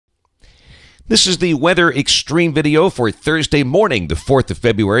This is the Weather Extreme video for Thursday morning, the 4th of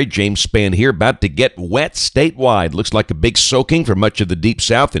February. James Spann here, about to get wet statewide. Looks like a big soaking for much of the deep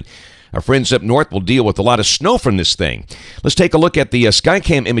south, and our friends up north will deal with a lot of snow from this thing. Let's take a look at the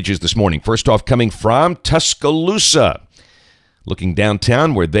Skycam images this morning. First off, coming from Tuscaloosa. Looking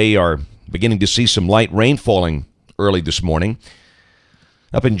downtown where they are beginning to see some light rain falling early this morning.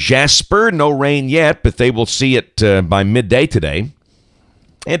 Up in Jasper, no rain yet, but they will see it by midday today.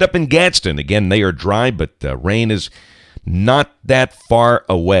 And up in Gadsden, again, they are dry, but rain is not that far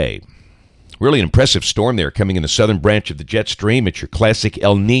away. Really an impressive storm there coming in the southern branch of the jet stream. It's your classic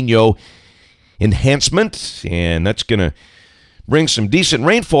El Nino enhancement, and that's going to bring some decent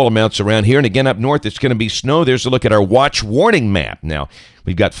rainfall amounts around here. And again, up north, it's going to be snow. There's a look at our watch warning map. Now,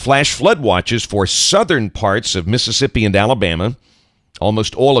 we've got flash flood watches for southern parts of Mississippi and Alabama.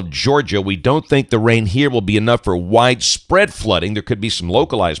 Almost all of Georgia. We don't think the rain here will be enough for widespread flooding. There could be some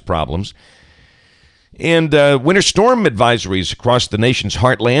localized problems. And winter storm advisories across the nation's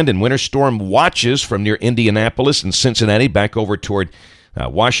heartland, and winter storm watches from near Indianapolis and Cincinnati back over toward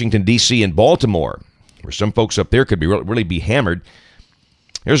Washington, D.C. and Baltimore, where some folks up there could really be hammered.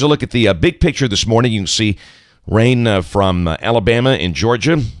 Here's a look at the big picture this morning. You can see rain from Alabama and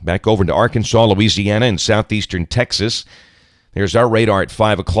Georgia back over into Arkansas, Louisiana, and southeastern Texas. There's our radar at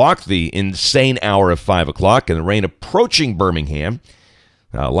 5 o'clock, the insane hour of 5 o'clock, and the rain approaching Birmingham.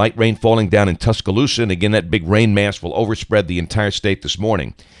 Light rain falling down in Tuscaloosa, and again, that big rain mass will overspread the entire state this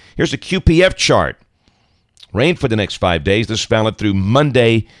morning. Here's a QPF chart. Rain for the next 5 days. This is valid through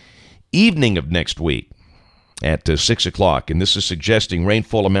Monday evening of next week at 6 o'clock, and this is suggesting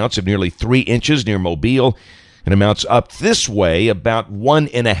rainfall amounts of nearly 3 inches near Mobile, and amounts up this way about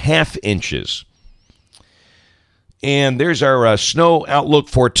 1.5 inches. And there's our snow outlook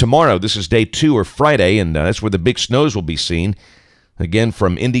for tomorrow. This is day 2 or Friday, and that's where the big snows will be seen. Again,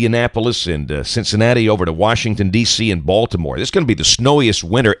 from Indianapolis and Cincinnati over to Washington, D.C. and Baltimore. This is going to be the snowiest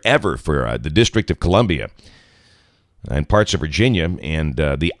winter ever for the District of Columbia and parts of Virginia. And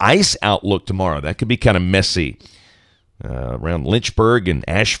the ice outlook tomorrow, that could be kind of messy. Around Lynchburg and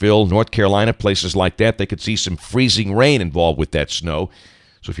Asheville, North Carolina, places like that, they could see some freezing rain involved with that snow.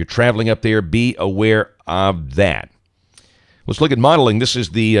 So if you're traveling up there, be aware of that. Let's look at modeling. This is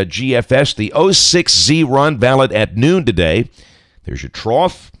the GFS, the 06Z run, valid at noon today. There's your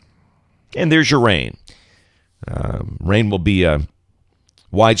trough, and there's your rain. Rain will be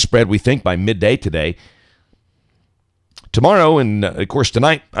widespread, we think, by midday today. Tomorrow, and of course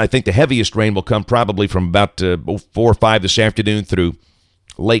tonight, I think the heaviest rain will come probably from about 4 or 5 this afternoon through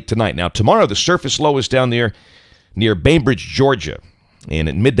late tonight. Now, tomorrow, the surface low is down there near Bainbridge, Georgia. And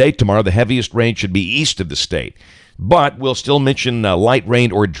at midday tomorrow, the heaviest rain should be east of the state. But we'll still mention light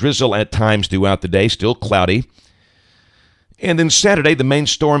rain or drizzle at times throughout the day, still cloudy. And then Saturday, the main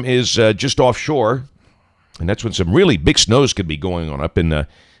storm is just offshore. And that's when some really big snows could be going on. Up in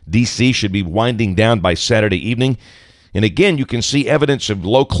D.C., should be winding down by Saturday evening. And again, you can see evidence of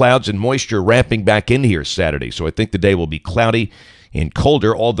low clouds and moisture ramping back in here Saturday. So I think the day will be cloudy and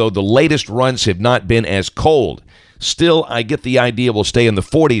colder, although the latest runs have not been as cold. Still, I get the idea we'll stay in the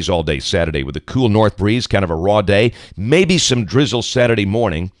 40s all day Saturday with a cool north breeze, kind of a raw day. Maybe some drizzle Saturday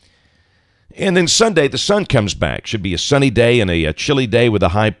morning. And then Sunday, the sun comes back. Should be a sunny day and a chilly day with a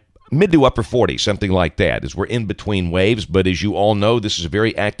high mid to upper 40s, something like that, as we're in between waves. But as you all know, this is a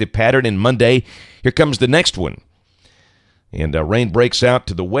very active pattern. And Monday, here comes the next one. And rain breaks out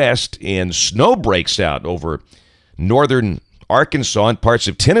to the west, and snow breaks out over northern Arkansas and parts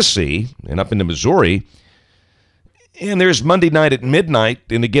of Tennessee and up into Missouri. And there's Monday night at midnight,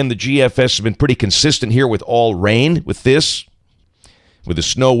 and again, the GFS has been pretty consistent here with all rain with this, with the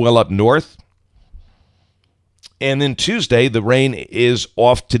snow well up north. And then Tuesday, the rain is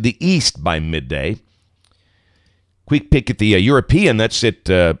off to the east by midday. Quick pick at the European, that's at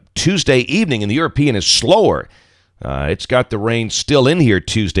Tuesday evening, and the European is slower. It's got the rain still in here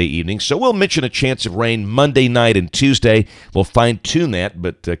Tuesday evening, so we'll mention a chance of rain Monday night and Tuesday. We'll fine-tune that,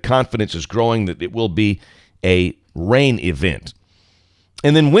 but confidence is growing that it will be a rain event.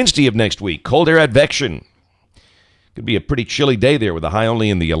 And then Wednesday of next week, cold air advection. Could be a pretty chilly day there with a high only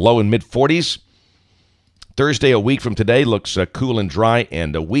in the low and mid-40s. Thursday, a week from today, looks cool and dry.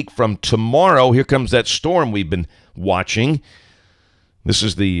 And a week from tomorrow, here comes that storm we've been watching. This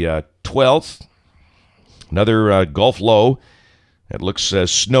is the 12th. Another Gulf low. That looks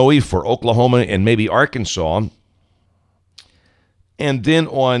snowy for Oklahoma and maybe Arkansas. And then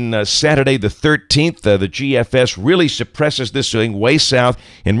on Saturday the 13th, the GFS really suppresses this thing way south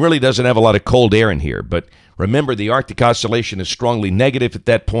and really doesn't have a lot of cold air in here. But Remember, the Arctic Oscillation is strongly negative at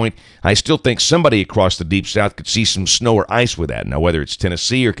that point. I still think somebody across the Deep South could see some snow or ice with that. Now, whether it's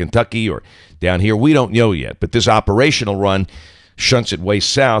Tennessee or Kentucky or down here, we don't know yet. But this operational run shunts it way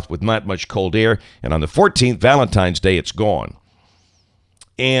south with not much cold air. And on the 14th, Valentine's Day, it's gone.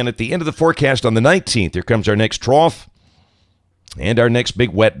 And at the end of the forecast on the 19th, here comes our next trough and our next big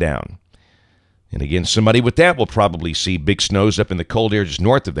wet down. And again, somebody with that will probably see big snows up in the cold air just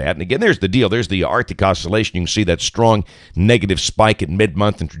north of that. And again, there's the deal. There's the Arctic Oscillation. You can see that strong negative spike at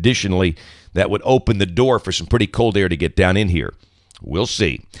mid-month, and traditionally that would open the door for some pretty cold air to get down in here. We'll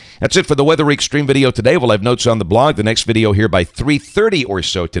see. That's it for the Weather Xtreme video today. We'll have notes on the blog. The next video here by 3:30 or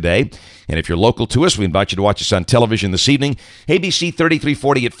so today. And if you're local to us, we invite you to watch us on television this evening, ABC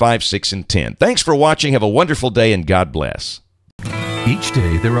 3340 at 5, 6, and 10. Thanks for watching. Have a wonderful day, and God bless. Each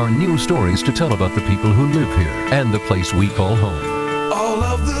day there are new stories to tell about the people who live here and the place we call home. All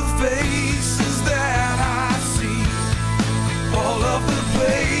of the faces that I see, all of the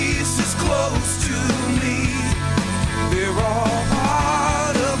places close to me, they're all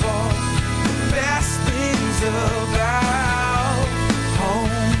part of all the best things about home.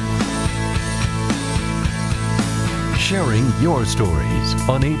 Sharing your stories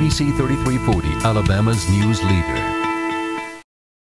on ABC 3340, Alabama's news leader.